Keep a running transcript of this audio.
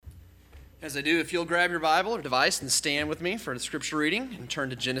As I do, if you'll grab your Bible or device and stand with me for the scripture reading and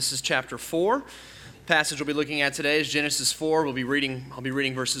turn to Genesis chapter 4. The passage we'll be looking at today is Genesis 4. I'll be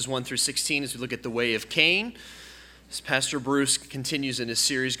reading verses 1 through 16 as we look at the way of Cain. As Pastor Bruce continues in his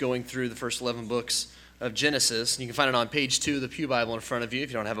series going through the first 11 books of Genesis. And you can find it on page 2 of the Pew Bible in front of you if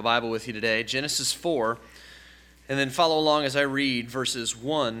you don't have a Bible with you today. Genesis 4. And then follow along as I read verses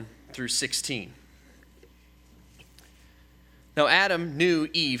 1 through 16. Now Adam knew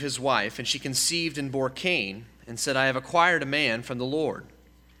Eve, his wife, and she conceived and bore Cain, and said, I have acquired a man from the Lord.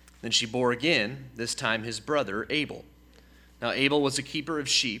 Then she bore again, this time his brother Abel. Now Abel was a keeper of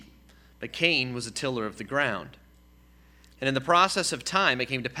sheep, but Cain was a tiller of the ground. And in the process of time it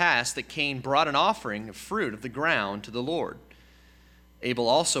came to pass that Cain brought an offering of fruit of the ground to the Lord. Abel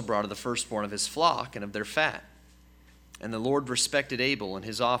also brought of the firstborn of his flock and of their fat. And the Lord respected Abel and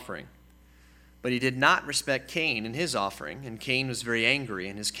his offering. But he did not respect Cain and his offering, and Cain was very angry,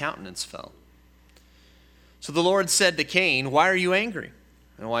 and his countenance fell. So the Lord said to Cain, Why are you angry?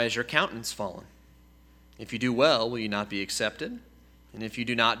 And why is your countenance fallen? If you do well, will you not be accepted? And if you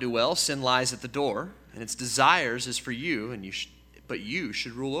do not do well, sin lies at the door, and its desires is for you, but you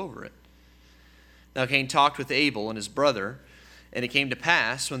should rule over it. Now Cain talked with Abel and his brother, and it came to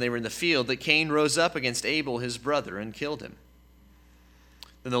pass, when they were in the field, that Cain rose up against Abel his brother and killed him.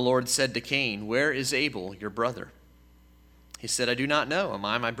 Then the Lord said to Cain, Where is Abel, your brother? He said, I do not know. Am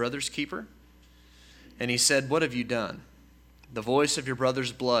I my brother's keeper? And he said, What have you done? The voice of your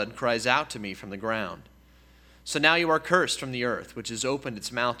brother's blood cries out to me from the ground. So now you are cursed from the earth, which has opened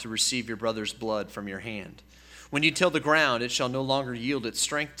its mouth to receive your brother's blood from your hand. When you till the ground, it shall no longer yield its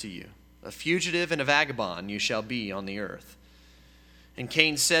strength to you. A fugitive and a vagabond you shall be on the earth. And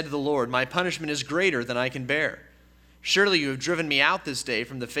Cain said to the Lord, My punishment is greater than I can bear. Surely you have driven me out this day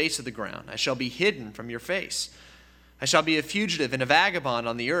from the face of the ground. I shall be hidden from your face. I shall be a fugitive and a vagabond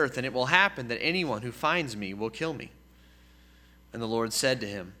on the earth, and it will happen that anyone who finds me will kill me. And the Lord said to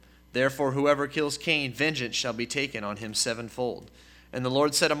him, Therefore whoever kills Cain, vengeance shall be taken on him sevenfold. And the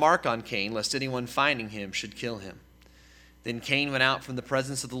Lord set a mark on Cain, lest anyone finding him should kill him. Then Cain went out from the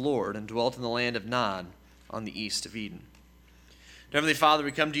presence of the Lord and dwelt in the land of Nod on the east of Eden. Heavenly Father,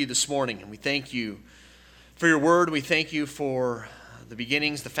 we come to you this morning, and we thank you for your word. We thank you for the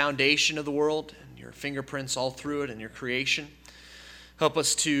beginnings, the foundation of the world, and your fingerprints all through it and your creation. Help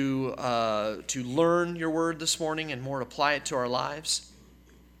us to learn your word this morning and more apply it to our lives.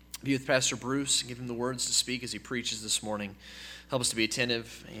 Be with Pastor Bruce and give him the words to speak as he preaches this morning. Help us to be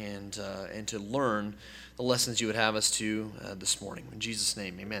attentive and to learn the lessons you would have us to this morning. In Jesus'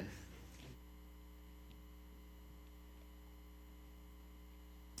 name, amen.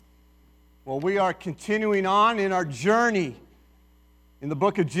 Well, we are continuing on in our journey in the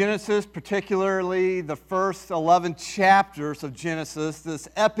book of Genesis, particularly the first 11 chapters of Genesis, this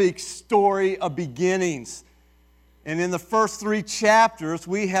epic story of beginnings. And in the first 3 chapters,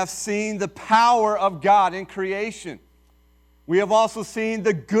 we have seen the power of God in creation. We have also seen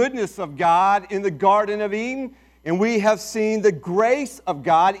the goodness of God in the Garden of Eden, and we have seen the grace of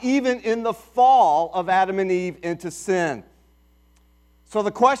God even in the fall of Adam and Eve into sin. So the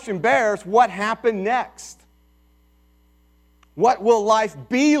question bears, what happened next? What will life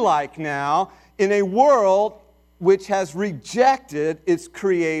be like now in a world which has rejected its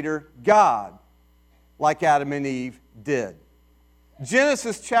creator God, like Adam and Eve did?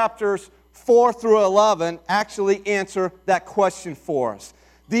 Genesis chapters 4 through 11 actually answer that question for us.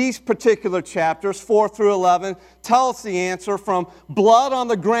 These particular chapters, 4 through 11, tell us the answer from blood on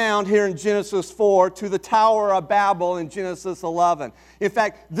the ground here in Genesis 4 to the Tower of Babel in Genesis 11. In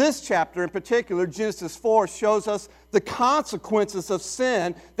fact, this chapter in particular, Genesis 4, shows us the consequences of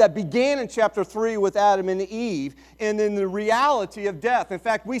sin that began in chapter 3 with Adam and Eve and in the reality of death. In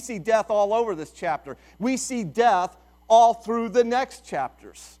fact, we see death all over this chapter. We see death all through the next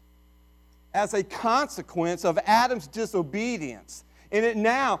chapters as a consequence of Adam's disobedience. And it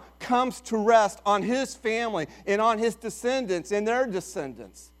now comes to rest on his family and on his descendants and their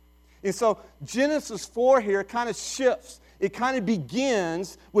descendants. And so Genesis 4 here kind of shifts. It kind of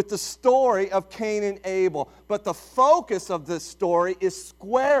begins with the story of Cain and Abel. But the focus of this story is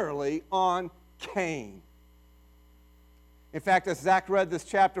squarely on Cain. In fact, as Zach read this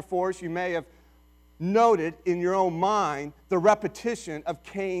chapter for us, you may have noted in your own mind the repetition of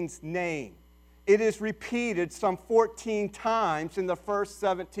Cain's name. It is repeated some 14 times in the first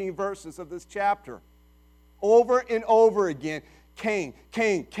 17 verses of this chapter. Over and over again, Cain,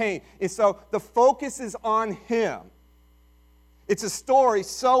 Cain, Cain. And so the focus is on him. It's a story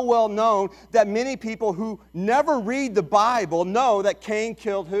so well known that many people who never read the Bible know that Cain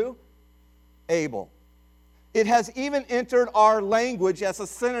killed who? Abel. It has even entered our language as a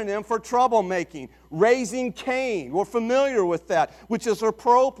synonym for troublemaking. Raising Cain. We're familiar with that, which is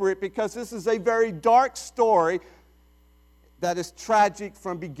appropriate because this is a very dark story that is tragic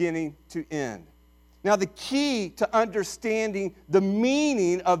from beginning to end. Now, the key to understanding the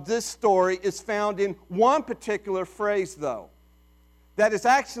meaning of this story is found in one particular phrase, though, that is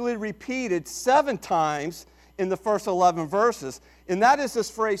actually repeated 7 times in the first 11 verses. And that is this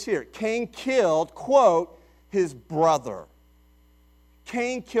phrase here. Cain killed, quote, his brother.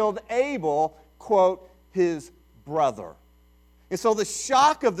 Cain killed Abel, quote, his brother. And so the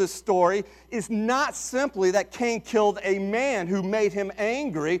shock of this story is not simply that Cain killed a man who made him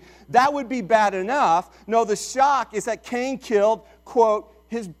angry. That would be bad enough. No, the shock is that Cain killed, quote,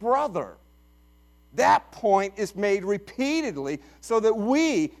 his brother. That point is made repeatedly so that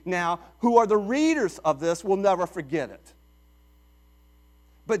we now, who are the readers of this, will never forget it.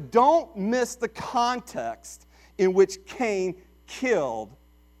 But don't miss the context in which Cain killed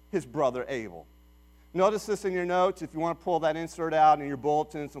his brother Abel. Notice this in your notes. If you want to pull that insert out in your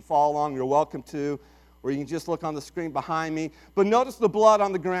bulletins and follow along, you're welcome to. Or you can just look on the screen behind me. But notice the blood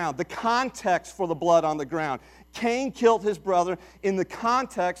on the ground, the context for the blood on the ground. Cain killed his brother in the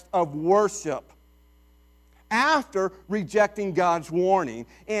context of worship after rejecting God's warning,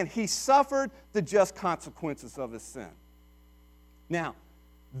 and he suffered the just consequences of his sin. Now,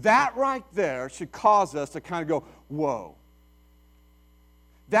 that right there should cause us to kind of go, whoa.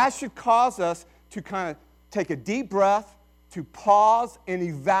 That should cause us to kind of take a deep breath, to pause and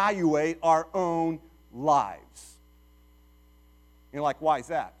evaluate our own lives. You're like, why is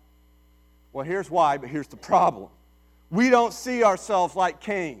that? Well, here's why, but here's the problem. We don't see ourselves like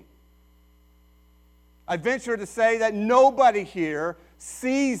Cain. I venture to say that nobody here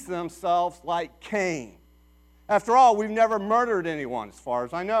sees themselves like Cain. After all, we've never murdered anyone, as far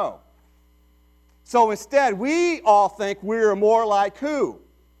as I know. So instead, we all think we're more like who?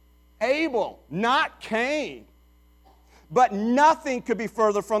 Abel, not Cain. But nothing could be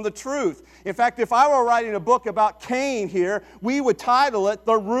further from the truth. In fact, if I were writing a book about Cain here, we would title it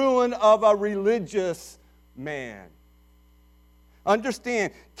The Ruin of a Religious Man.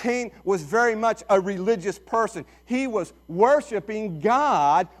 Understand, Cain was very much a religious person. He was worshiping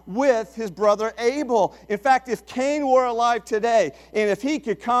God with his brother Abel. In fact, if Cain were alive today, and if he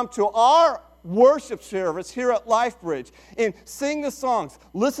could come to our worship service here at LifeBridge and sing the songs,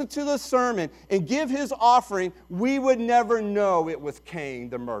 listen to the sermon, and give his offering, we would never know it was Cain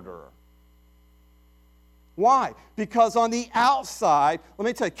the murderer. Why? Because on the outside, let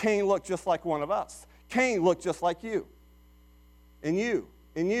me tell you, Cain looked just like one of us. Cain looked just like you. And you,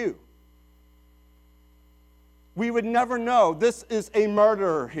 and you. We would never know this is a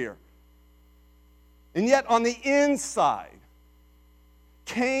murderer here. And yet on the inside,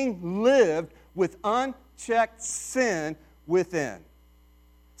 Cain lived with unchecked sin within.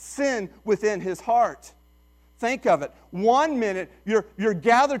 Sin within his heart. Think of it. 1 minute, you're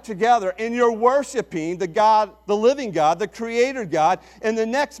gathered together and you're worshiping the God, the living God, the Creator God, and the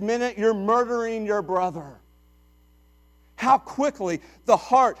next minute you're murdering your brother. How quickly the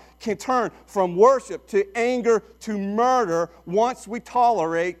heart can turn from worship to anger to murder once we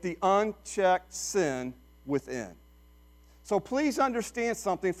tolerate the unchecked sin within. So please understand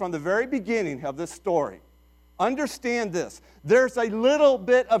something from the very beginning of this story. Understand this. There's a little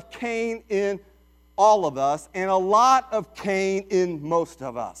bit of Cain in all of us and a lot of Cain in most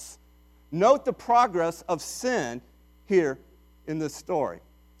of us. Note the progress of sin here in this story.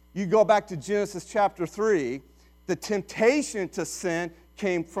 You go back to Genesis chapter 3. The temptation to sin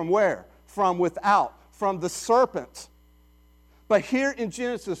came from where? From without, from the serpent. But here in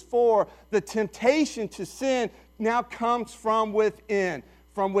Genesis 4, the temptation to sin now comes from within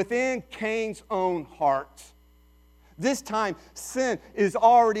Cain's own heart. This time, sin is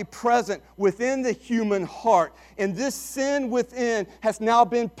already present within the human heart. And this sin within has now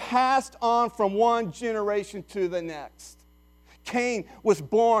been passed on from one generation to the next. Cain was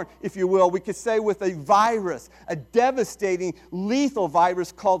born, if you will, we could say with a virus, a devastating, lethal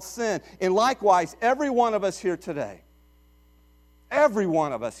virus called sin. And likewise, every one of us here today, every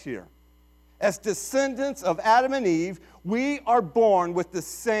one of us here, as descendants of Adam and Eve, we are born with the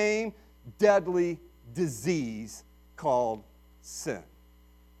same deadly disease called sin.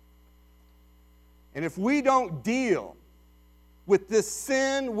 And if we don't deal with this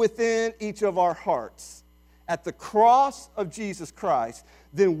sin within each of our hearts, at the cross of Jesus Christ,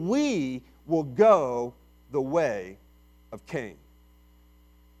 then we will go the way of Cain.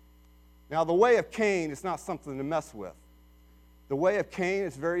 Now, the way of Cain is not something to mess with. The way of Cain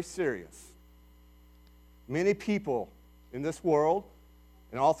is very serious. Many people in this world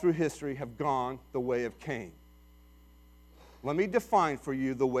and all through history have gone the way of Cain. Let me define for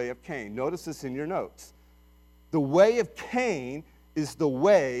you the way of Cain. Notice this in your notes. The way of Cain is the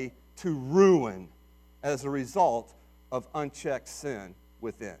way to ruin as a result of unchecked sin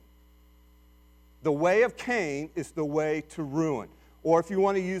within. The way of Cain is the way to ruin, or if you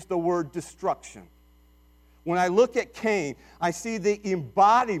want to use the word destruction. When I look at Cain, I see the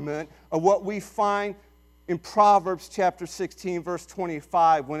embodiment of what we find in Proverbs chapter 16, verse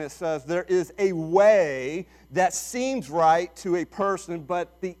 25, when it says, there is a way that seems right to a person,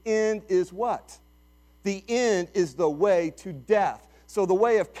 but the end is what? The end is the way to death. So the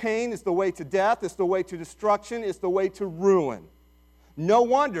way of Cain is the way to death, it's the way to destruction, it's the way to ruin. No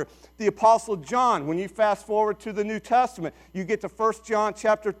wonder the Apostle John, when you fast forward to the New Testament, you get to 1 John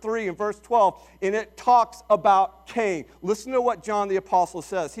chapter 3 and verse 12, and it talks about Cain. Listen to what John the Apostle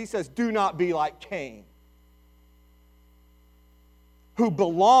says. He says, do not be like Cain, who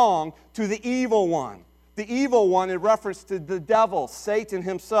belonged to the evil one. The evil one in reference to the devil, Satan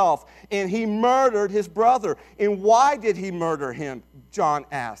himself. And he murdered his brother. And why did he murder him? John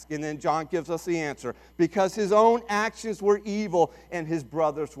asked. And then John gives us the answer. Because his own actions were evil and his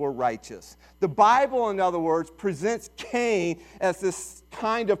brothers were righteous. The Bible, in other words, presents Cain as this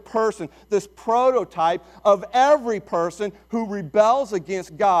kind of person, this prototype of every person who rebels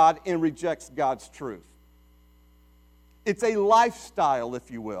against God and rejects God's truth. It's a lifestyle, if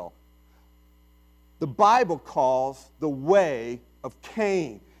you will. The Bible calls the way of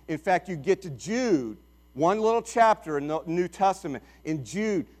Cain. In fact, you get to Jude, one little chapter in the New Testament. In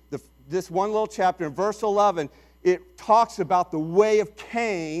Jude, this one little chapter, in verse 11, it talks about the way of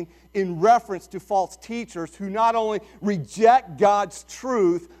Cain in reference to false teachers who not only reject God's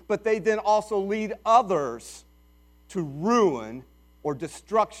truth, but they then also lead others to ruin or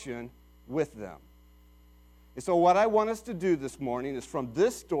destruction with them. And so what I want us to do this morning is, from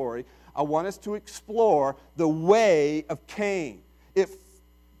this story, I want us to explore the way of Cain. It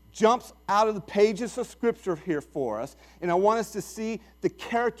jumps out of the pages of Scripture here for us, and I want us to see the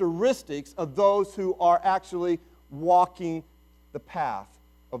characteristics of those who are actually walking the path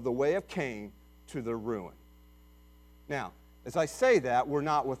of the way of Cain to their ruin. Now, as I say that, we're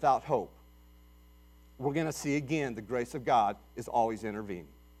not without hope. We're going to see again the grace of God is always intervening.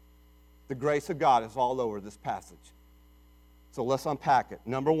 The grace of God is all over this passage. So let's unpack it.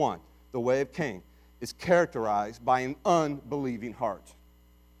 Number one, the way of Cain is characterized by an unbelieving heart.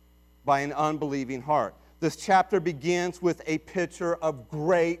 By an unbelieving heart. This chapter begins with a picture of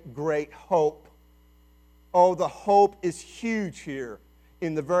great, great hope. Oh, the hope is huge here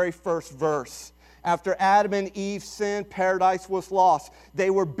in the very first verse. After Adam and Eve sinned, paradise was lost. They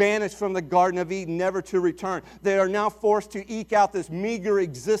were banished from the Garden of Eden, never to return. They are now forced to eke out this meager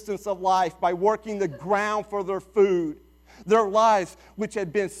existence of life by working the ground for their food. Their lives, which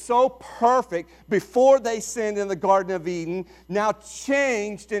had been so perfect before they sinned in the Garden of Eden, now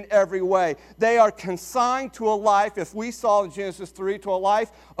changed in every way. They are consigned to a life, as we saw in Genesis 3, to a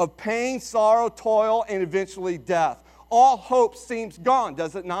life of pain, sorrow, toil, and eventually death. All hope seems gone,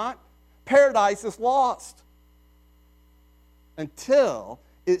 does it not? Paradise is lost. Until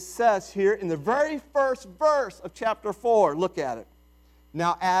it says here in the very first verse of chapter 4, look at it.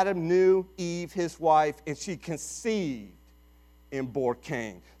 Now Adam knew Eve, his wife, and she conceived and bore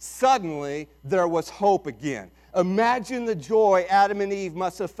Cain. Suddenly, there was hope again. Imagine the joy Adam and Eve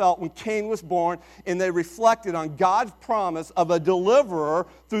must have felt when Cain was born, and they reflected on God's promise of a deliverer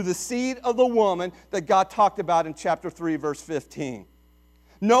through the seed of the woman that God talked about in chapter 3, verse 15.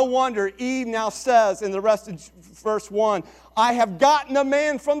 No wonder Eve now says in the rest of verse 1, I have gotten a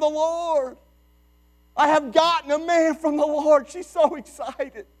man from the Lord. I have gotten a man from the Lord. She's so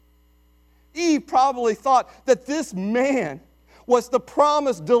excited. Eve probably thought that this man was the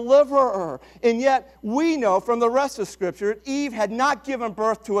promised deliverer. And yet we know from the rest of Scripture, Eve had not given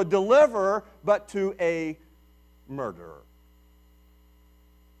birth to a deliverer, but to a murderer.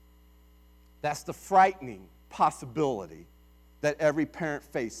 That's the frightening possibility that every parent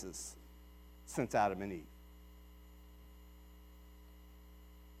faces since Adam and Eve.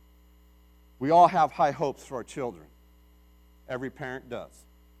 We all have high hopes for our children. Every parent does.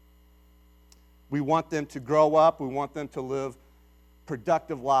 We want them to grow up. We want them to live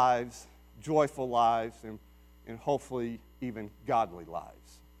productive lives, joyful lives, and hopefully even godly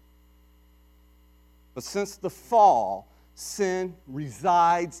lives. But since the fall, sin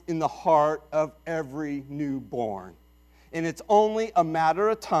resides in the heart of every newborn. And it's only a matter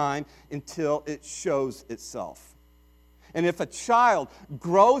of time until it shows itself. And if a child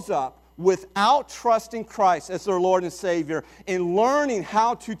grows up without trusting Christ as their Lord and Savior and learning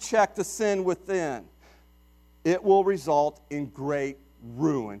how to check the sin within, it will result in great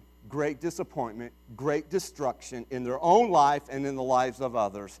ruin, great disappointment, great destruction in their own life and in the lives of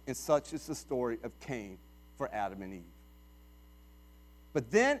others. And such is the story of Cain for Adam and Eve. But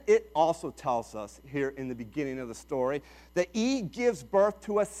then it also tells us here in the beginning of the story that Eve gives birth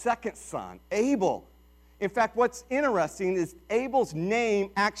to a second son, Abel. In fact, what's interesting is Abel's name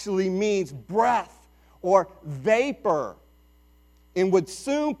actually means breath or vapor, and would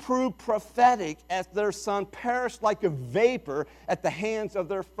soon prove prophetic as their son perished like a vapor at the hands of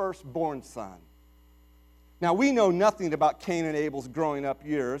their firstborn son. Now, we know nothing about Cain and Abel's growing up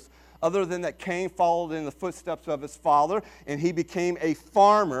years, other than that Cain followed in the footsteps of his father, and he became a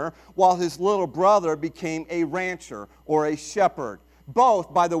farmer, while his little brother became a rancher or a shepherd.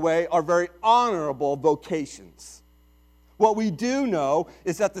 Both, by the way, are very honorable vocations. What we do know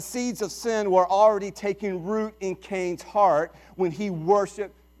is that the seeds of sin were already taking root in Cain's heart when he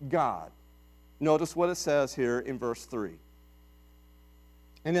worshiped God. Notice what it says here in verse 3.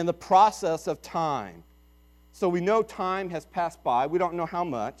 And in the process of time, so we know time has passed by, we don't know how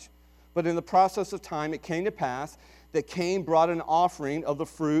much, but in the process of time it came to pass that Cain brought an offering of the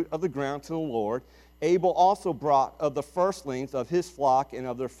fruit of the ground to the Lord. Abel also brought of the firstlings of his flock and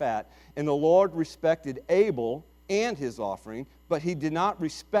of their fat. And the Lord respected Abel and his offering, but he did not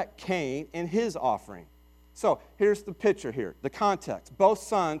respect Cain and his offering. So here's the picture here, the context. Both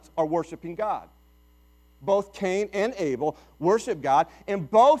sons are worshiping God. Both Cain and Abel worship God, and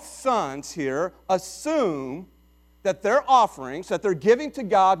both sons here assume that their offerings that they're giving to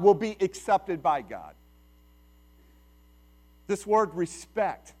God will be accepted by God. This word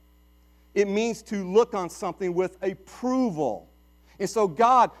respect, it means to look on something with approval. And so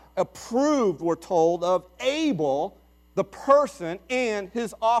God approved, we're told, of Abel, the person, and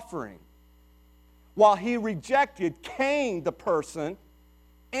his offering, while he rejected Cain, the person,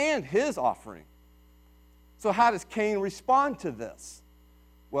 and his offering. So how does Cain respond to this?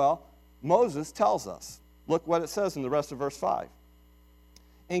 Well, Moses tells us. Look what it says in the rest of verse 5.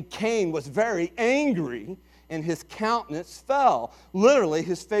 And Cain was very angry, and his countenance fell. Literally,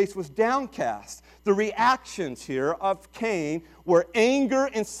 his face was downcast. The reactions here of Cain were anger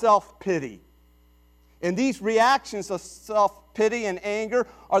and self-pity. And these reactions of self-pity and anger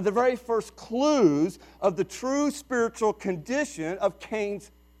are the very first clues of the true spiritual condition of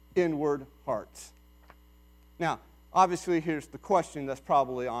Cain's inward heart. Now, obviously, here's the question that's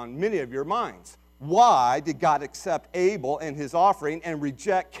probably on many of your minds. Why did God accept Abel and his offering and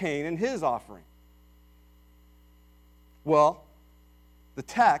reject Cain and his offering? Well, the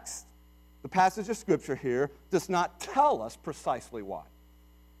text, the passage of Scripture here, does not tell us precisely why.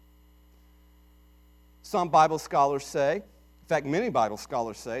 Some Bible scholars say, in fact, many Bible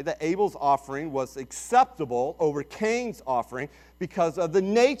scholars say, that Abel's offering was acceptable over Cain's offering because of the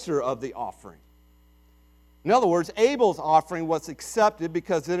nature of the offering. In other words, Abel's offering was accepted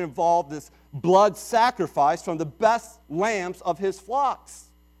because it involved this blood sacrifice from the best lambs of his flocks.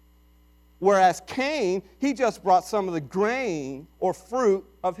 Whereas Cain, he just brought some of the grain or fruit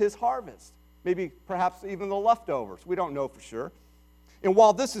of his harvest. Maybe perhaps even the leftovers. We don't know for sure. And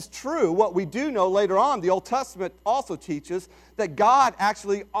while this is true, what we do know later on, the Old Testament also teaches that God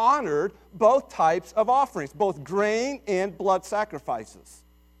actually honored both types of offerings, both grain and blood sacrifices.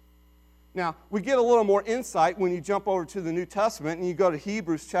 Now, we get a little more insight when you jump over to the New Testament and you go to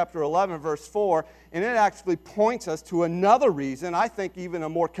Hebrews chapter 11, verse 4, and it actually points us to another reason, I think even a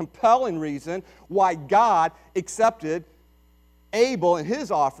more compelling reason, why God accepted Abel and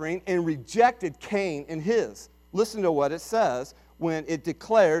his offering and rejected Cain and his. Listen to what it says when it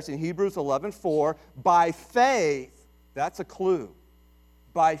declares in Hebrews 11:4, by faith, that's a clue,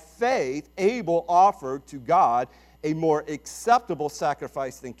 by faith Abel offered to God a more acceptable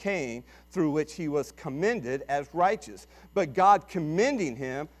sacrifice than Cain, through which he was commended as righteous. But God commending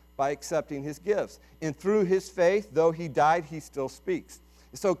him by accepting his gifts. And through his faith, though he died, he still speaks.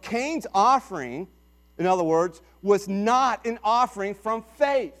 So Cain's offering, in other words, was not an offering from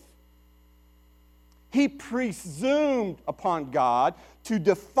faith. He presumed upon God to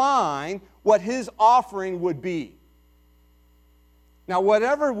define what his offering would be. Now,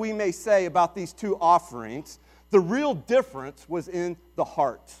 whatever we may say about these two offerings, the real difference was in the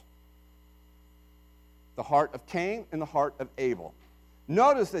heart of Cain and the heart of Abel.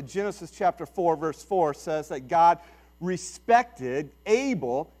 Notice that Genesis chapter 4, verse 4 says that God respected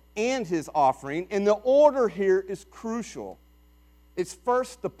Abel and his offering, and the order here is crucial. It's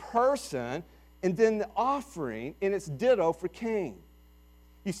first the person, and then the offering, and it's ditto for Cain.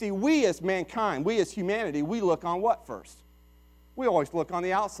 You see, we as mankind, we as humanity, we look on what first? We always look on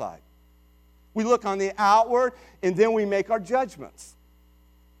the outside. We look on the outward, and then we make our judgments.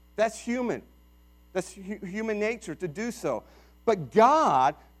 That's human. That's human nature to do so. But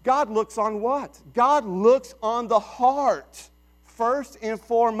God God looks on what? God looks on the heart first and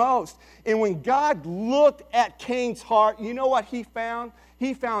foremost. And when God looked at Cain's heart, you know what he found?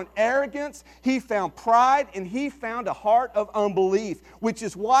 He found arrogance, he found pride, and he found a heart of unbelief, which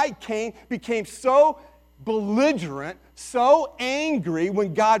is why Cain became so belligerent, so angry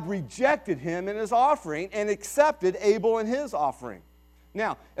when God rejected him in his offering and accepted Abel in his offering.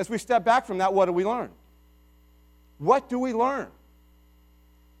 Now, as we step back from that, what do we learn? What do we learn?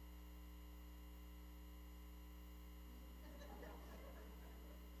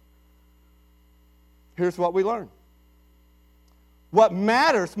 Here's what we learn. What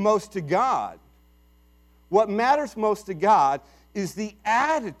matters most to God, is the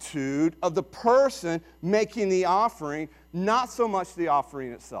attitude of the person making the offering, not so much the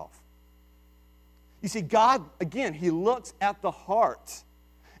offering itself. You see, God, again, he looks at the heart.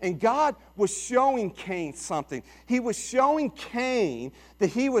 And God was showing Cain something. He was showing Cain that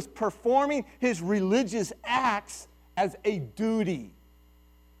he was performing his religious acts as a duty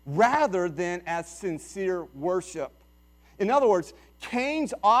rather than as sincere worship. In other words,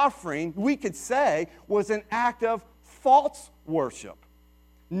 Cain's offering, we could say, was an act of false worship,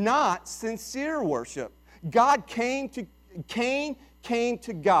 not sincere worship. Cain came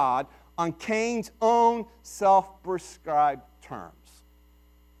to God on Cain's own self-prescribed terms.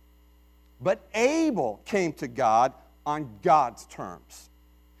 But Abel came to God on God's terms.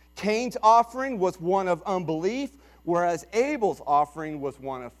 Cain's offering was one of unbelief, whereas Abel's offering was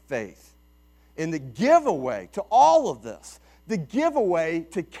one of faith. And the giveaway to all of this, the giveaway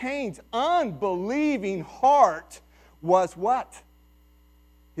to Cain's unbelieving heart was what?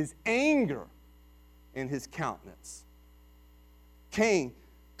 His anger in his countenance. Cain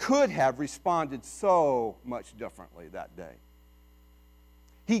could have responded so much differently that day.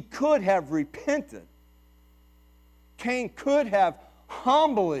 He could have repented. Cain could have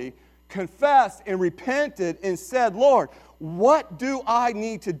humbly confessed and repented and said, Lord, what do I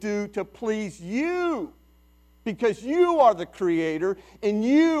need to do to please you? Because you are the creator and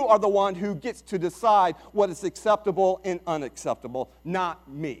you are the one who gets to decide what is acceptable and unacceptable, not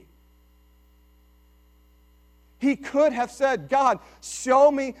me. He could have said, God,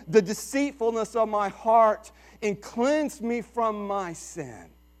 show me the deceitfulness of my heart and cleanse me from my sin.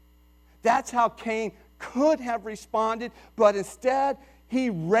 That's how Cain could have responded, but instead he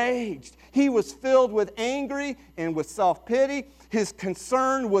raged. He was filled with anger and with self-pity. His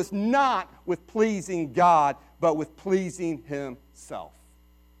concern was not with pleasing God, but with pleasing himself.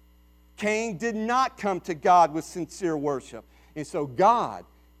 Cain did not come to God with sincere worship. And so God,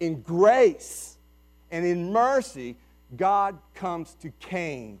 in grace and in mercy, God comes to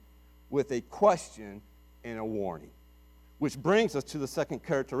Cain with a question and a warning. Which brings us to the second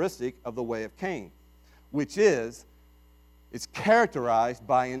characteristic of the way of Cain, which is it's characterized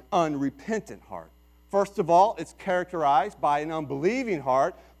by an unrepentant heart. First of all, it's characterized by an unbelieving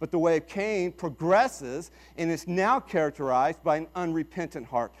heart, but the way of Cain progresses and is now characterized by an unrepentant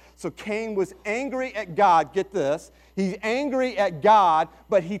heart. So Cain was angry at God. Get this. He's angry at God,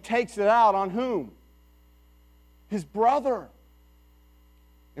 but he takes it out on whom? His brother.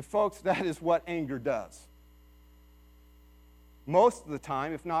 And folks, that is what anger does. Most of the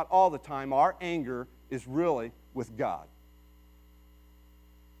time, if not all the time, our anger is really with God.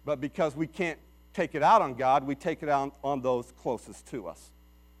 But because we can't take it out on God, we take it out on those closest to us.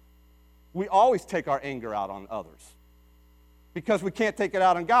 We always take our anger out on others because we can't take it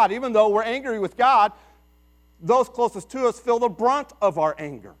out on God. Even though we're angry with God, those closest to us feel the brunt of our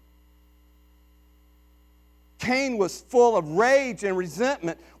anger. Cain was full of rage and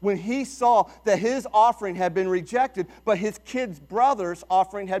resentment when he saw that his offering had been rejected, but his kid's brother's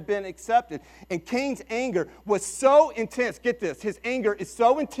offering had been accepted. And Cain's anger was so intense. Get this. His anger is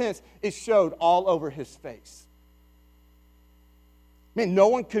so intense, it showed all over his face. Man, no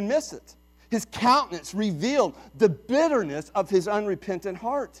one can miss it. His countenance revealed the bitterness of his unrepentant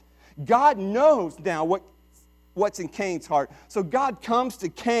heart. God knows now what's in Cain's heart. So God comes to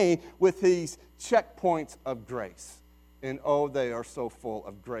Cain with these checkpoints of grace. And oh, they are so full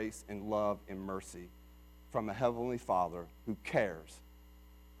of grace and love and mercy from a heavenly Father who cares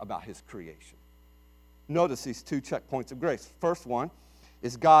about his creation. Notice these two checkpoints of grace. First one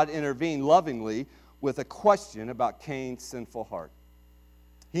is God intervened lovingly with a question about Cain's sinful heart.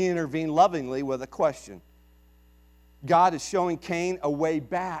 He intervened lovingly with a question. God is showing Cain a way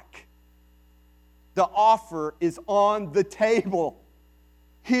back. The offer is on the table.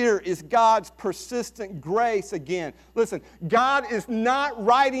 Here is God's persistent grace again. Listen, God is not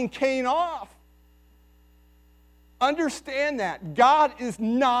writing Cain off. Understand that. God is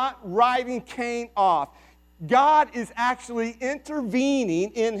not writing Cain off. God is actually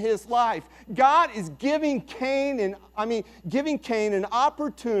intervening in his life. God is giving Cain an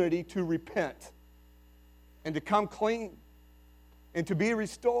opportunity to repent and to come clean and to be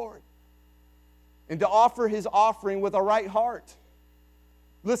restored and to offer his offering with a right heart.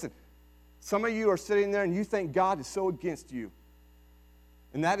 Listen, some of you are sitting there and you think God is so against you.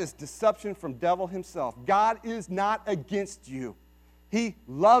 And that is deception from devil himself. God is not against you. He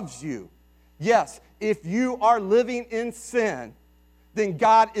loves you. Yes, if you are living in sin, then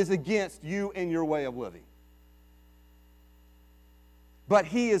God is against you and your way of living. But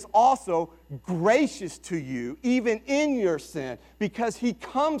he is also gracious to you, even in your sin, because he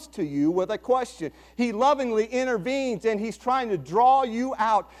comes to you with a question. He lovingly intervenes, and he's trying to draw you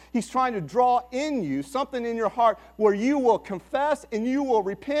out. He's trying to draw in you something in your heart where you will confess and you will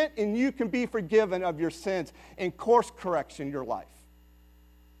repent and you can be forgiven of your sins and course correction your life.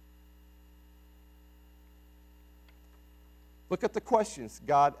 Look at the questions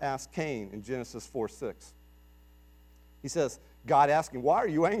God asked Cain in Genesis 4:6. He says, God asking, why are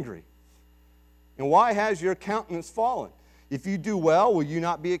you angry? And why has your countenance fallen? If you do well, will you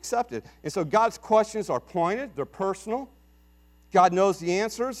not be accepted? And so God's questions are pointed, they're personal. God knows the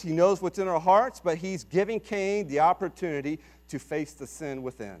answers, he knows what's in our hearts, but he's giving Cain the opportunity to face the sin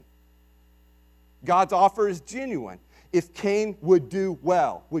within. God's offer is genuine. If Cain would do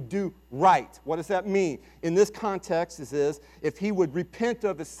well, would do right. What does that mean? In this context, it is if he would repent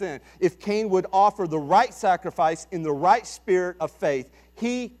of his sin, if Cain would offer the right sacrifice in the right spirit of faith,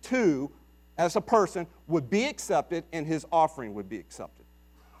 he too, as a person, would be accepted and his offering would be accepted.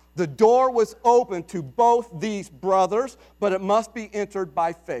 The door was open to both these brothers, but it must be entered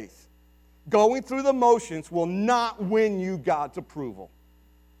by faith. Going through the motions will not win you God's approval.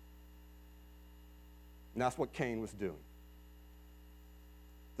 And that's what Cain was doing.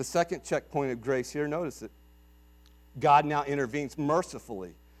 The second checkpoint of grace here, notice it. God now intervenes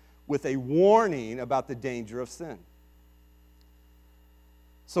mercifully with a warning about the danger of sin.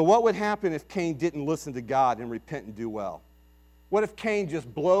 So what would happen if Cain didn't listen to God and repent and do well? What if Cain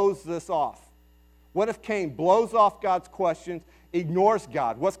just blows this off? What if Cain blows off God's questions, ignores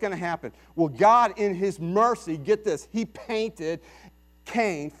God? What's going to happen? Well, God in his mercy, get this, he painted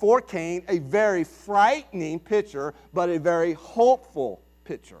for Cain, a very frightening picture, but a very hopeful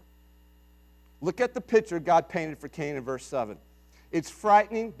picture. Look at the picture God painted for Cain in verse 7. It's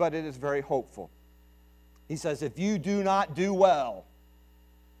frightening, but it is very hopeful. He says, if you do not do well,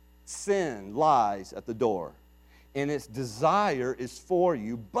 sin lies at the door, and its desire is for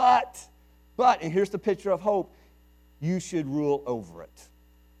you, but, and here's the picture of hope, you should rule over it.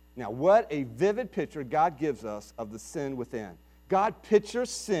 Now, what a vivid picture God gives us of the sin within. God pictures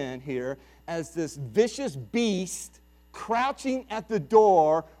sin here as this vicious beast crouching at the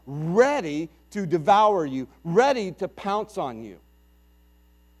door, ready to devour you, ready to pounce on you.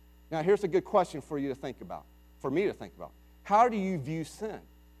 Now, here's a good question for you to think about, for me to think about. How do you view sin?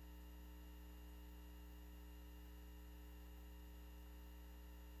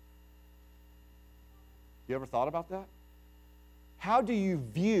 You ever thought about that? How do you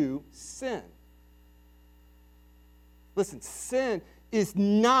view sin? Listen, sin is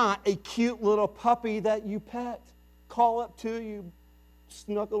not a cute little puppy that you pet, call up to you,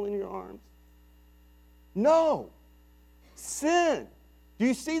 snuggle in your arms. No. Sin. Do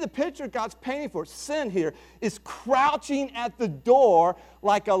you see the picture God's painting for? Sin here is crouching at the door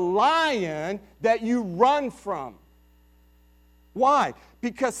like a lion that you run from. Why?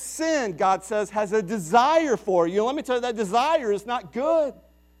 Because sin, God says, has a desire for you. Let me tell you, that desire is not good.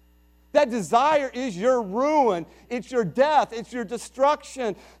 That desire is your ruin. It's your death. It's your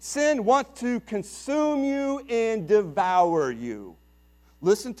destruction. Sin wants to consume you and devour you.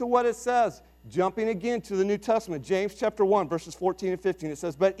 Listen to what it says. Jumping again to the New Testament, James chapter 1, verses 14 and 15. It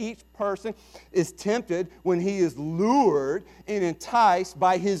says, but each person is tempted when he is lured and enticed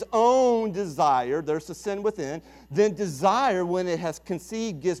by his own desire. There's the sin within. Then desire, when it has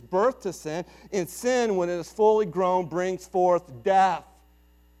conceived, gives birth to sin. And sin, when it is fully grown, brings forth death.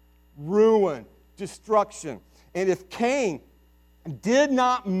 Ruin, destruction. And if Cain did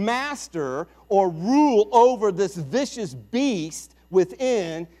not master or rule over this vicious beast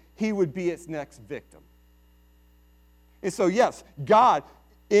within, he would be its next victim. And so, yes, God,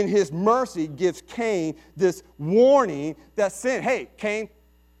 in his mercy, gives Cain this warning that sin, hey, Cain,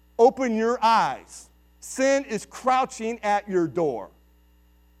 open your eyes. Sin is crouching at your door.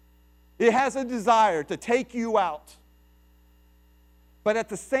 It has a desire to take you out. But at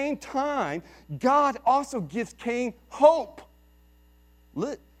the same time, God also gives Cain hope.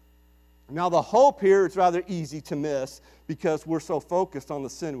 Now, the hope here is rather easy to miss because we're so focused on the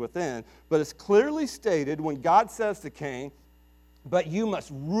sin within. But it's clearly stated when God says to Cain, but you must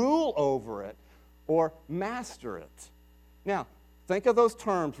rule over it or master it. Now, think of those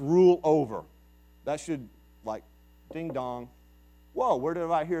terms, rule over. That should, like, ding dong. Whoa, where did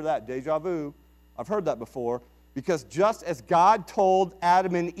I hear that? Deja vu. I've heard that before. Because just as God told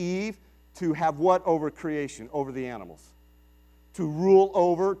Adam and Eve to have what over creation? Over the animals. To rule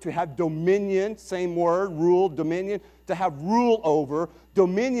over, to have dominion, same word, rule, dominion, to have rule over,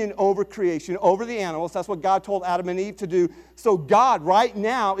 dominion over creation, over the animals. That's what God told Adam and Eve to do. So God right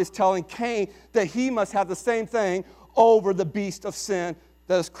now is telling Cain that he must have the same thing over the beast of sin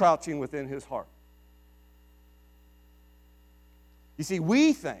that is crouching within his heart. You see,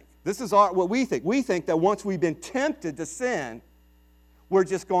 we think, this is what we think. We think that once we've been tempted to sin, we're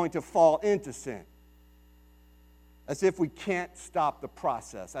just going to fall into sin. As if we can't stop the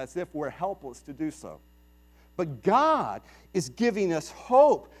process, as if we're helpless to do so. But God is giving us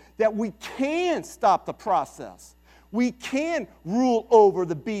hope that we can stop the process. We can rule over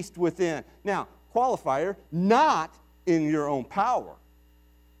the beast within. Now, qualifier, not in your own power,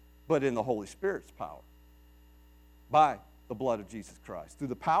 but in the Holy Spirit's power. By the blood of Jesus Christ, through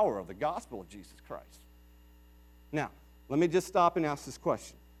the power of the gospel of Jesus Christ. Now, let me just stop and ask this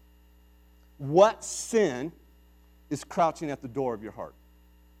question. What sin is crouching at the door of your heart?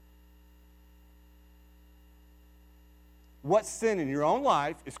 What sin in your own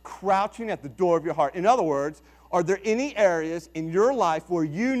life is crouching at the door of your heart? In other words, are there any areas in your life where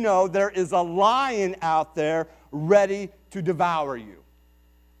you know there is a lion out there ready to devour you?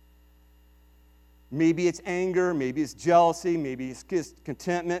 Maybe it's anger, maybe it's jealousy, maybe it's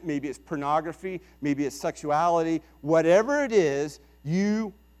contentment, maybe it's pornography, maybe it's sexuality. Whatever it is,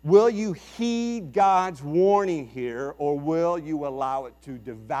 will you heed God's warning here, or will you allow it to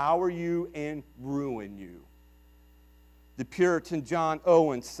devour you and ruin you? The Puritan John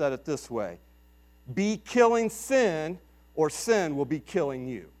Owen said it this way: be killing sin, or sin will be killing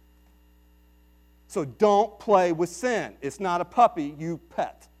you. So don't play with sin. It's not a puppy you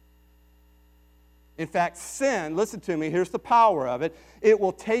pet. In fact, sin, listen to me, here's the power of it. It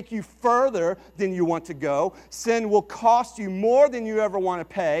will take you further than you want to go. Sin will cost you more than you ever want to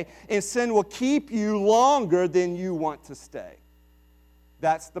pay. And sin will keep you longer than you want to stay.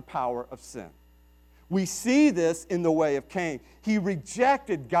 That's the power of sin. We see this in the way of Cain. He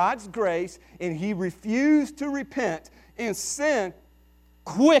rejected God's grace and he refused to repent, and sin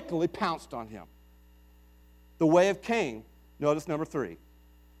quickly pounced on him. The way of Cain, notice number 3,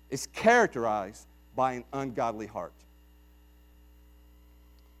 is characterized by an ungodly heart.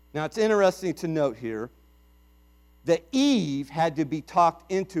 Now, it's interesting to note here that Eve had to be talked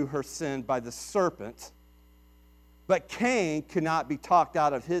into her sin by the serpent, but Cain could not be talked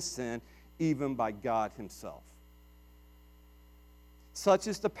out of his sin even by God himself. Such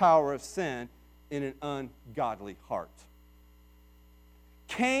is the power of sin in an ungodly heart.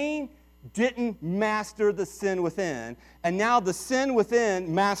 Cain didn't master the sin within, and now the sin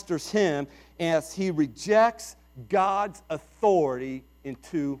within masters him as he rejects God's authority in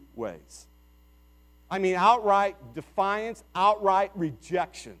 2 ways. I mean, outright defiance, outright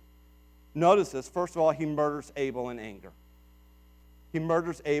rejection. Notice this. First of all, he murders Abel in anger. He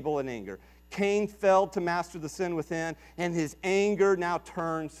murders Abel in anger. Cain failed to master the sin within, and his anger now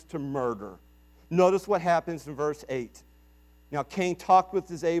turns to murder. Notice what happens in verse 8. Now, Cain talked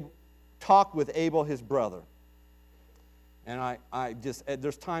with Abel, his brother. And I just,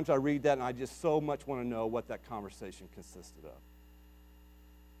 there's times I read that and I just so much want to know what that conversation consisted of.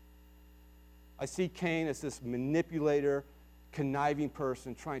 I see Cain as this manipulator, conniving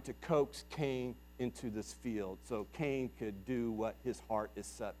person trying to coax Cain into this field so Cain could do what his heart is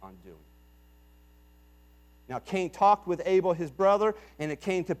set on doing. Now, Cain talked with Abel, his brother, and it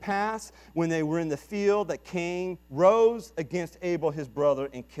came to pass when they were in the field that Cain rose against Abel, his brother,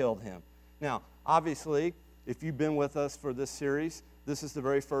 and killed him. Now, obviously, if you've been with us for this series, this is the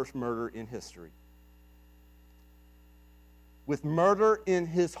very first murder in history. With murder in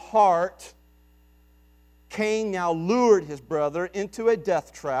his heart, Cain now lured his brother into a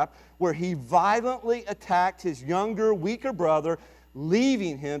death trap where he violently attacked his younger, weaker brother,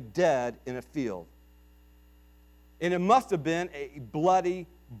 leaving him dead in a field. And it must have been a bloody,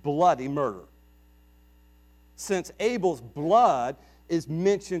 bloody murder, since Abel's blood is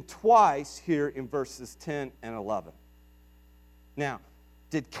mentioned twice here in verses 10 and 11. Now,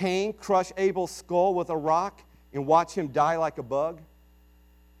 did Cain crush Abel's skull with a rock and watch him die like a bug?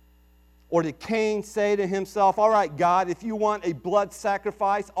 Or did Cain say to himself, all right, God, if you want a blood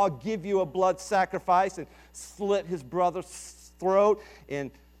sacrifice, I'll give you a blood sacrifice, and slit his brother's throat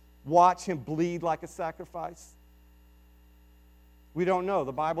and watch him bleed like a sacrifice? We don't know.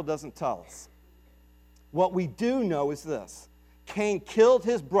 The Bible doesn't tell us. What we do know is this. Cain killed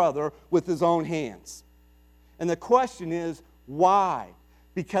his brother with his own hands. And the question is, why?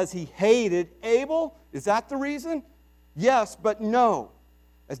 Because he hated Abel? Is that the reason? Yes, but no.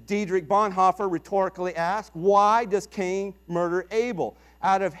 As Dietrich Bonhoeffer rhetorically asked, why does Cain murder Abel?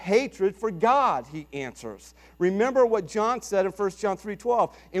 Out of hatred for God, he answers. Remember what John said in 1 John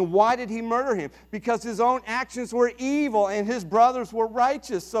 3:12. And why did he murder him? Because his own actions were evil and his brothers were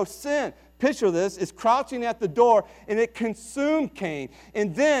righteous. So sin, picture this, is crouching at the door and it consumed Cain.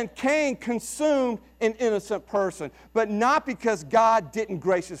 And then Cain consumed an innocent person, but not because God didn't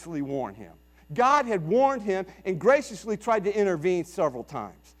graciously warn him. God had warned him and graciously tried to intervene several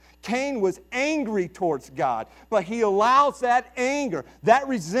times. Cain was angry towards God, but he allows that anger, that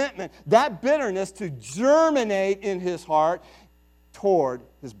resentment, that bitterness to germinate in his heart toward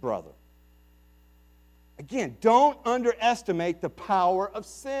his brother. Again, don't underestimate the power of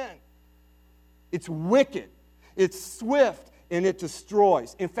sin. It's wicked, it's swift, and it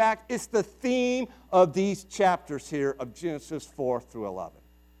destroys. In fact, it's the theme of these chapters here of Genesis 4 through 11,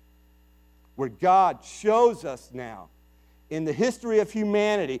 where God shows us now in the history of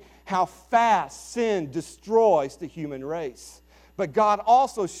humanity how fast sin destroys the human race. But God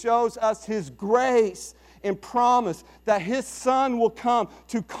also shows us his grace and promise that his Son will come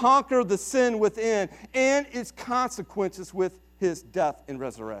to conquer the sin within and its consequences with his death and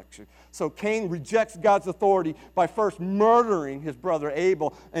resurrection. So Cain rejects God's authority by first murdering his brother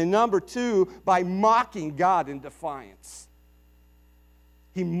Abel, and number two, by mocking God in defiance.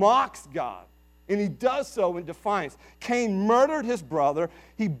 He mocks God. And he does so in defiance. Cain murdered his brother.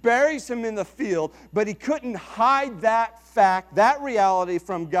 He buries him in the field, but he couldn't hide that fact, that reality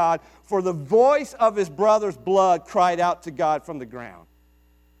from God, for the voice of his brother's blood cried out to God from the ground.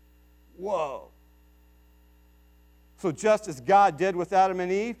 Whoa. So just as God did with Adam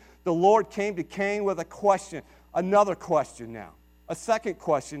and Eve, the Lord came to Cain with a question, another question now, a second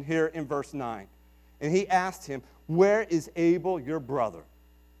question here in verse 9. And he asked him, "Where is Abel, your brother?"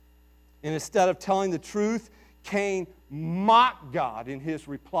 And instead of telling the truth, Cain mocked God in his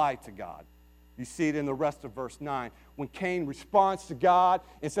reply to God. You see it in the rest of verse 9. When Cain responds to God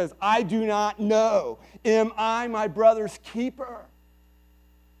and says, "I do not know. Am I my brother's keeper?"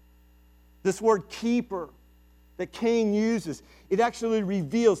 This word keeper that Cain uses, it actually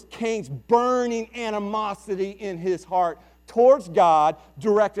reveals Cain's burning animosity in his heart towards God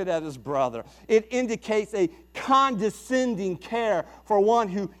directed at his brother. It indicates a condescending care for one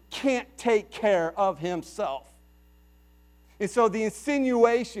who can't take care of himself. And so the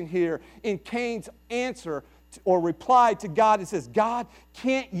insinuation here in Cain's answer or reply to God, it says, "God,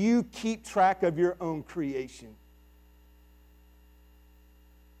 can't you keep track of your own creation?"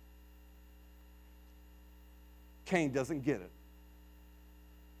 Cain doesn't get it.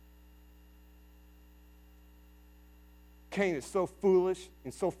 Cain is so foolish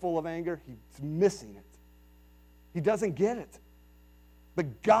and so full of anger, he's missing it. He doesn't get it.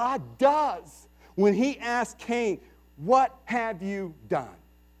 But God does when he asks Cain, "What have you done?"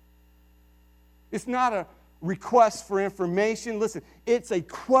 It's not a request for information. Listen, it's a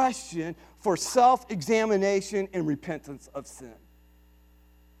question for self-examination and repentance of sin.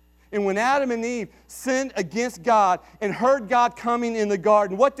 And when Adam and Eve sinned against God and heard God coming in the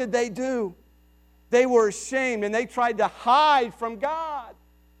garden, what did they do? They were ashamed and they tried to hide from God.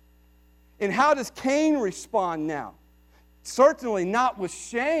 And how does Cain respond now? Certainly not with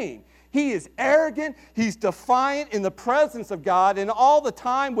shame. He is arrogant, he's defiant in the presence of God, and all the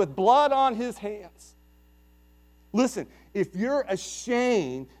time with blood on his hands. Listen, if you're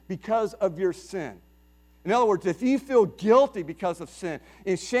ashamed because of your sin, in other words, if you feel guilty because of sin,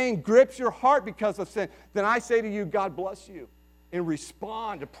 and shame grips your heart because of sin, then I say to you, God bless you, and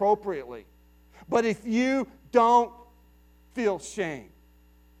respond appropriately. But if you don't feel shame,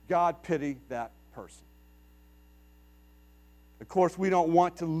 God pity that person. Of course, we don't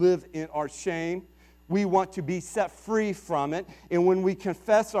want to live in our shame. We want to be set free from it. And when we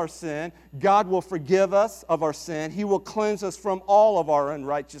confess our sin, God will forgive us of our sin. He will cleanse us from all of our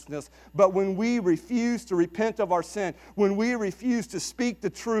unrighteousness. But when we refuse to repent of our sin, when we refuse to speak the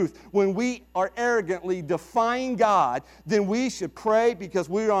truth, when we are arrogantly defying God, then we should pray because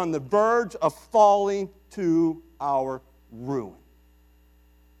we are on the verge of falling to our ruin.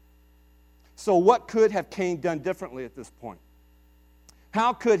 So what could have Cain done differently at this point?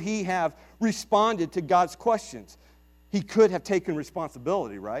 How could he have responded to God's questions? He could have taken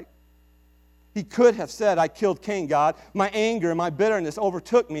responsibility, right? He could have said, "I killed Cain, God. My anger and my bitterness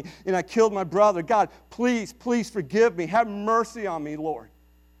overtook me, and I killed my brother. God, please, please forgive me. Have mercy on me, Lord."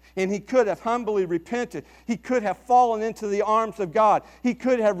 And he could have humbly repented. He could have fallen into the arms of God. He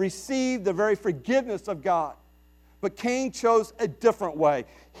could have received the very forgiveness of God. But Cain chose a different way.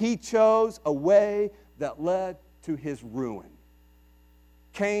 He chose a way that led to his ruin.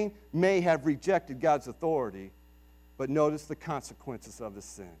 Cain may have rejected God's authority, but notice the consequences of his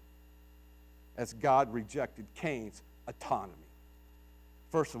sin, as God rejected Cain's autonomy.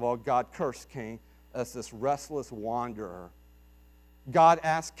 First of all, God cursed Cain as this restless wanderer. God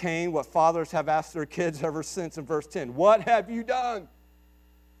asked Cain what fathers have asked their kids ever since in verse 10. What have you done?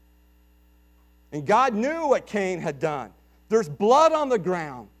 And God knew what Cain had done. There's blood on the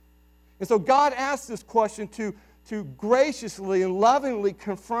ground. And so God asked this question to graciously and lovingly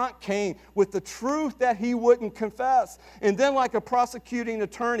confront Cain with the truth that he wouldn't confess. And then, like a prosecuting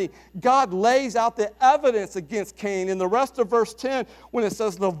attorney, God lays out the evidence against Cain in the rest of verse 10 when it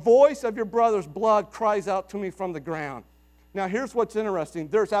says, the voice of your brother's blood cries out to me from the ground. Now, here's what's interesting.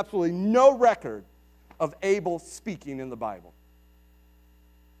 There's absolutely no record of Abel speaking in the Bible.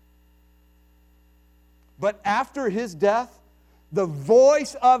 But after his death, the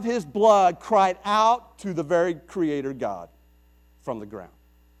voice of his blood cried out to the very Creator God from the ground.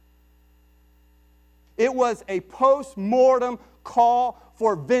 It was a post-mortem call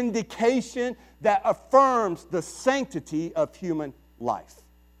for vindication that affirms the sanctity of human life.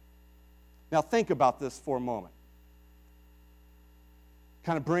 Now, think about this for a moment.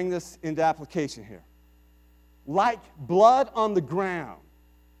 Kind of bring this into application here. Like blood on the ground,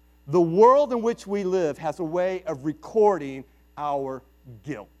 the world in which we live has a way of recording our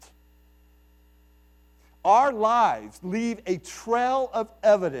guilt. Our lives leave a trail of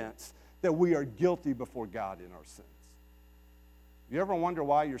evidence that we are guilty before God in our sins. You ever wonder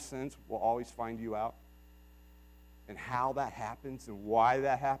why your sins will always find you out? And how that happens and why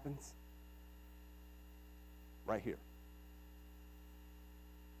that happens? Right here.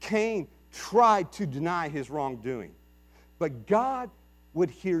 Cain tried to deny his wrongdoing, but God would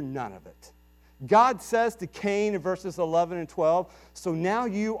hear none of it. God says to Cain in verses 11 and 12, so now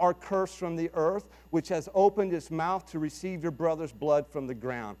you are cursed from the earth, which has opened its mouth to receive your brother's blood from the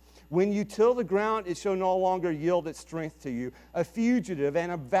ground. When you till the ground, it shall no longer yield its strength to you. A fugitive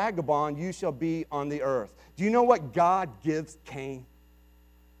and a vagabond you shall be on the earth. Do you know what God gives Cain?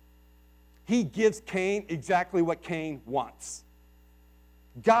 He gives Cain exactly what Cain wants.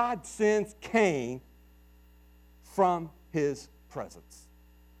 God sends Cain from his presence.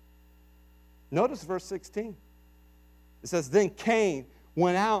 Notice verse 16. It says, then Cain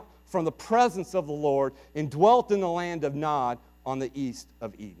went out from the presence of the Lord and dwelt in the land of Nod on the east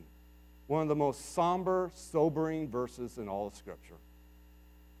of Eden. One of the most somber, sobering verses in all of Scripture.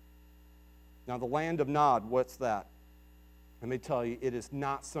 Now, the land of Nod, what's that? Let me tell you, it is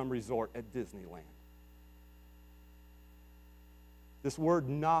not some resort at Disneyland. This word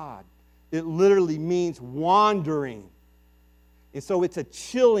Nod, it literally means wandering. And so it's a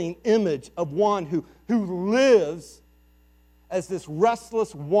chilling image of one who lives as this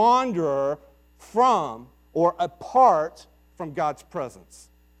restless wanderer from or apart from God's presence.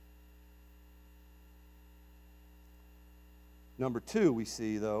 Number two, we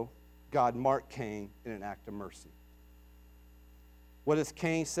see, though, God marked Cain in an act of mercy. What does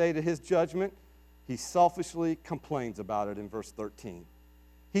Cain say to his judgment? He selfishly complains about it in verse 13.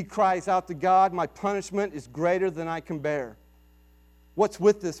 He cries out to God, my punishment is greater than I can bear. What's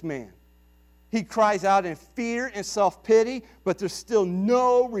with this man? He cries out in fear and self-pity, but there's still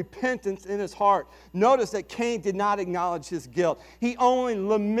no repentance in his heart. Notice that Cain did not acknowledge his guilt. He only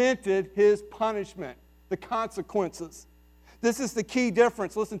lamented his punishment, the consequences. This is the key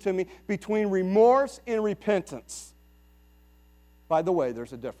difference, listen to me, between remorse and repentance. By the way,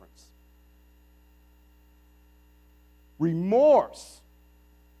 there's a difference. Remorse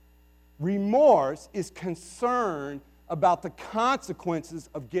is concerned about the consequences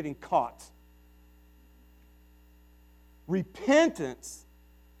of getting caught. Repentance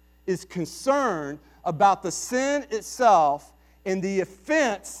is concerned about the sin itself and the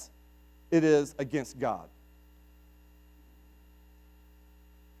offense it is against God.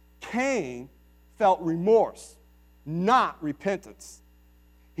 Cain felt remorse, not repentance.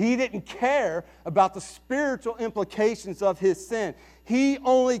 He didn't care about the spiritual implications of his sin. He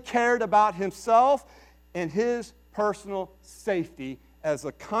only cared about himself and his personal safety as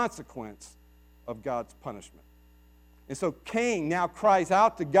a consequence of God's punishment. And so Cain now cries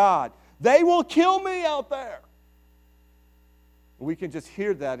out to God, they will kill me out there. We can just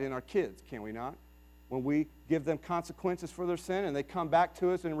hear that in our kids, can we not? When we give them consequences for their sin and they come back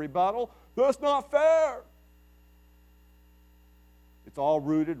to us in rebuttal, that's not fair. It's all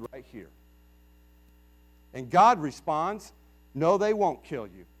rooted right here. And God responds, no, they won't kill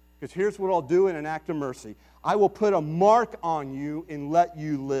you. Because here's what I'll do in an act of mercy. I will put a mark on you and let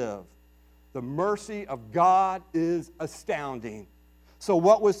you live. The mercy of God is astounding. So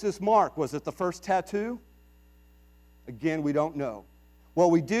what was this mark? Was it the first tattoo? Again, we don't know. What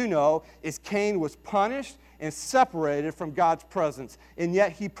we do know is Cain was punished and separated from God's presence, and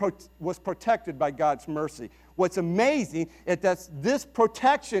yet he was protected by God's mercy. What's amazing is that this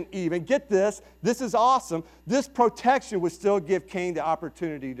protection even, get this is awesome, this protection would still give Cain the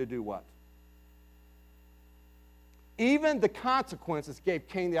opportunity to do what? Even the consequences gave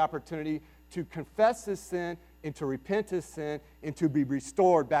Cain the opportunity to confess his sin and to repent his sin and to be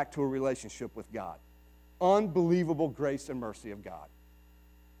restored back to a relationship with God. Unbelievable grace and mercy of God.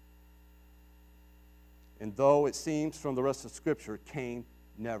 And though it seems from the rest of Scripture, Cain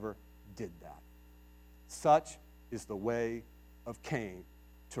never did that. Such is the way of Cain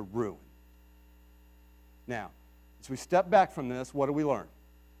to ruin. Now, as we step back from this, what do we learn?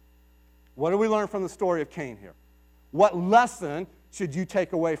 What do we learn from the story of Cain here? What lesson should you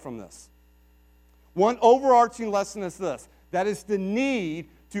take away from this? One overarching lesson is this. That is the need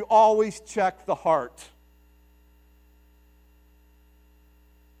to always check the heart.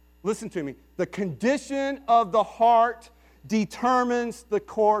 Listen to me. The condition of the heart determines the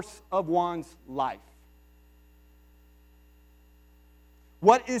course of one's life.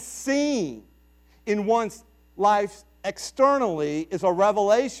 What is seen in one's life externally is a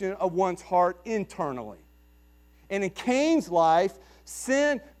revelation of one's heart internally. And in Cain's life,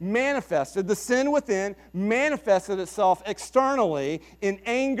 sin manifested, the sin within manifested itself externally in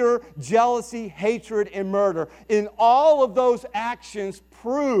anger, jealousy, hatred, and murder. And all of those actions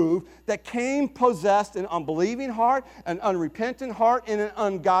prove that Cain possessed an unbelieving heart, an unrepentant heart, and an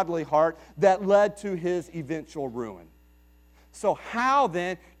ungodly heart that led to his eventual ruin. So how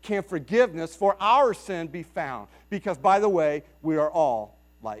then can forgiveness for our sin be found? Because, by the way, we are all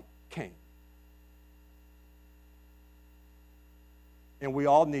like Cain. And we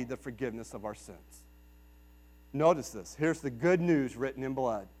all need the forgiveness of our sins. Notice this. Here's the good news written in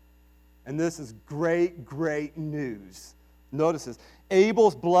blood. And this is great, great news. Notice this.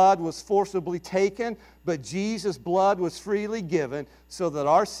 Abel's blood was forcibly taken, but Jesus' blood was freely given so that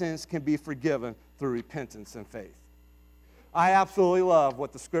our sins can be forgiven through repentance and faith. I absolutely love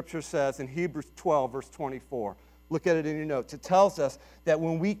what the Scripture says in Hebrews 12, verse 24. Look at it in your notes. It tells us that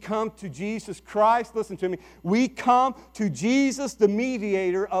when we come to Jesus Christ, listen to me, we come to Jesus, the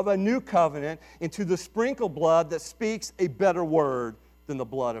mediator of a new covenant, and to the sprinkled blood that speaks a better word than the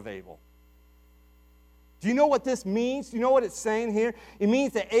blood of Abel. Do you know what this means? Do you know what it's saying here? It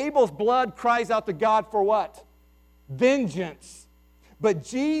means that Abel's blood cries out to God for what? Vengeance. But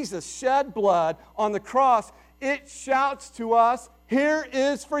Jesus shed blood on the cross. It shouts to us, here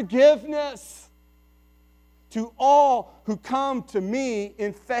is forgiveness to all who come to me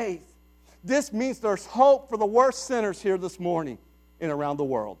in faith. This means there's hope for the worst sinners here this morning and around the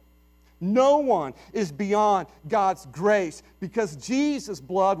world. No one is beyond God's grace because Jesus'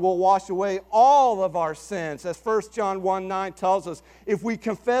 blood will wash away all of our sins. As 1 John 1:9 tells us, if we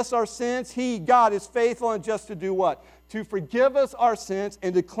confess our sins, He, God, is faithful and just to do what? To forgive us our sins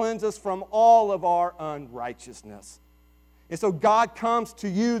and to cleanse us from all of our unrighteousness. And so God comes to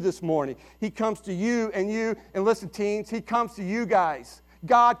you this morning. He comes to you, and listen, teens, He comes to you guys.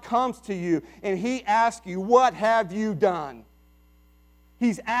 God comes to you, and He asks you, what have you done?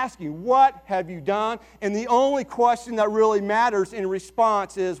 He's asking, what have you done? And the only question that really matters in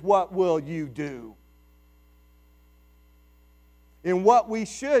response is, what will you do? And what we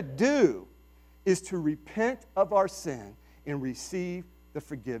should do is to repent of our sin and receive the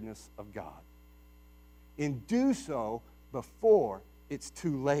forgiveness of God. And do so before it's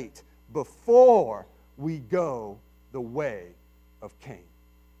too late, before we go the way of Cain.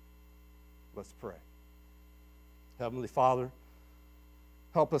 Let's pray. Heavenly Father,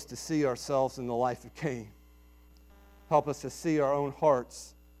 help us to see ourselves in the life of Cain. Help us to see our own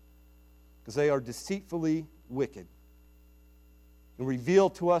hearts, because they are deceitfully wicked. And reveal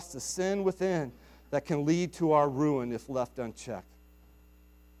to us the sin within that can lead to our ruin if left unchecked.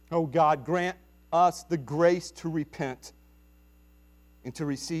 Oh God, grant us the grace to repent and to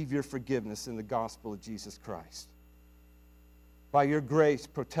receive your forgiveness in the gospel of Jesus Christ. By your grace,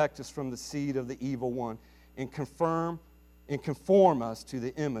 protect us from the seed of the evil one and conform us to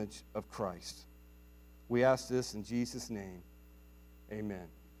the image of Christ. We ask this in Jesus' name. Amen.